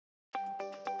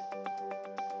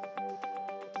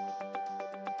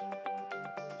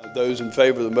Those in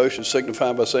favor of the motion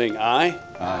signify by saying aye.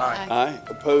 Aye. Aye.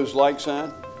 Opposed, like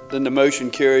sign. Then the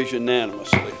motion carries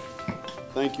unanimously.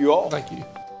 Thank you all. Thank you.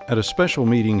 At a special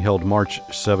meeting held March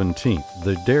 17th,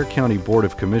 the Dare County Board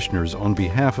of Commissioners, on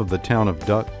behalf of the town of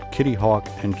Duck, Kitty Hawk,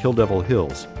 and Kill Devil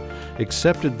Hills,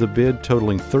 accepted the bid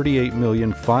totaling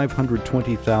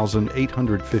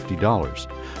 $38,520,850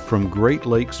 from Great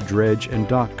Lakes Dredge and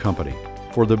Dock Company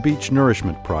for the Beach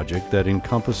Nourishment project that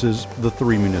encompasses the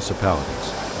 3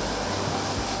 municipalities.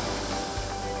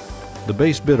 The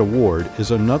base bid award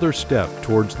is another step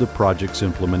towards the project's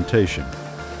implementation.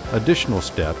 Additional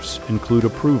steps include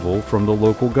approval from the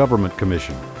Local Government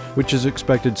Commission, which is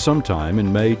expected sometime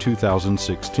in May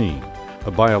 2016,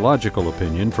 a biological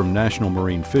opinion from National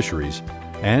Marine Fisheries,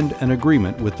 and an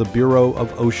agreement with the Bureau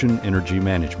of Ocean Energy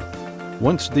Management.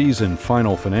 Once these and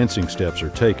final financing steps are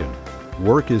taken,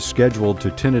 work is scheduled to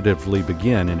tentatively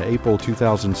begin in April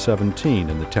 2017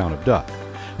 in the town of Duck,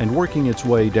 and working its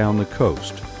way down the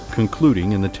coast,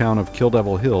 concluding in the town of Kill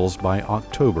Devil Hills by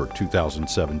October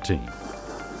 2017.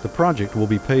 The project will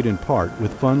be paid in part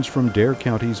with funds from Dare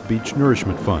County's Beach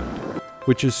Nourishment Fund,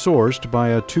 which is sourced by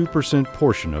a 2%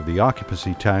 portion of the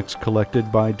occupancy tax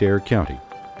collected by Dare County,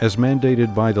 as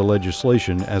mandated by the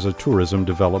legislation as a tourism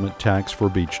development tax for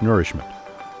beach nourishment.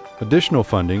 Additional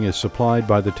funding is supplied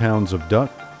by the towns of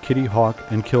Duck, Kitty Hawk,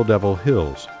 and Kill Devil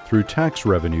Hills through tax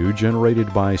revenue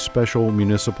generated by special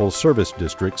municipal service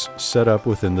districts set up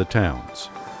within the towns.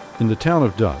 In the town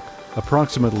of Duck,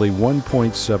 approximately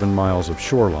 1.7 miles of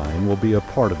shoreline will be a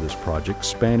part of this project,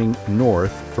 spanning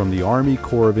north from the Army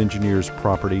Corps of Engineers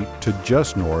property to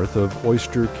just north of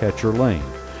Oyster Catcher Lane,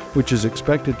 which is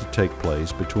expected to take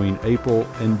place between April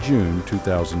and June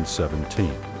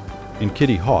 2017. In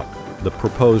Kitty Hawk, the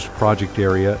proposed project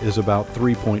area is about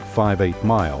 3.58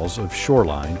 miles of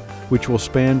shoreline, which will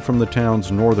span from the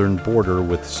town's northern border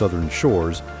with Southern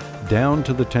Shores down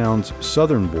to the town's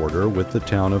southern border with the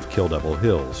town of Kill Devil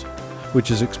Hills, which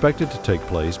is expected to take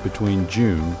place between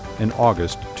June and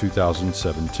August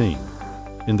 2017.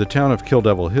 In the town of Kill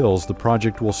Devil Hills, the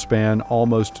project will span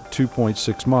almost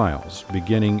 2.6 miles,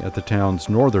 beginning at the town's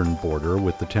northern border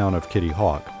with the town of Kitty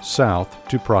Hawk, south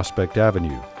to Prospect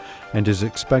Avenue, and is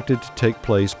expected to take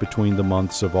place between the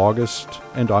months of August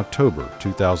and October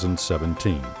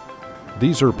 2017.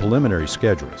 These are preliminary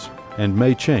schedules and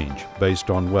may change based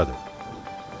on weather.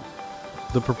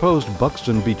 The proposed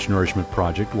Buxton Beach Nourishment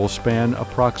project will span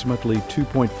approximately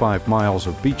 2.5 miles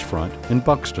of beachfront in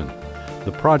Buxton.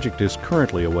 The project is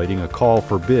currently awaiting a call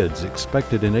for bids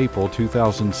expected in April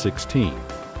 2016.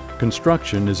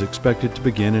 Construction is expected to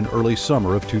begin in early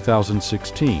summer of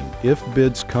 2016 if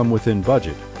bids come within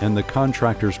budget and the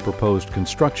contractor's proposed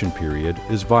construction period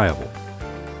is viable.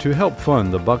 To help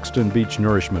fund the Buxton Beach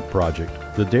Nourishment project,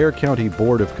 the Dare County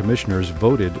Board of Commissioners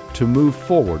voted to move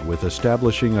forward with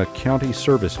establishing a county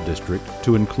service district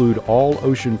to include all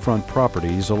oceanfront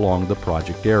properties along the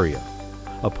project area.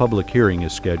 A public hearing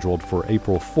is scheduled for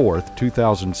April 4th,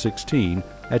 2016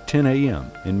 at 10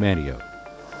 a.m. in Manteo.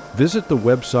 Visit the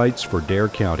websites for Dare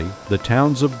County, the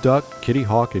towns of Duck, Kitty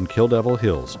Hawk, and Kill Devil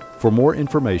Hills for more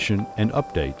information and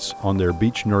updates on their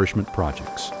beach nourishment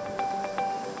projects.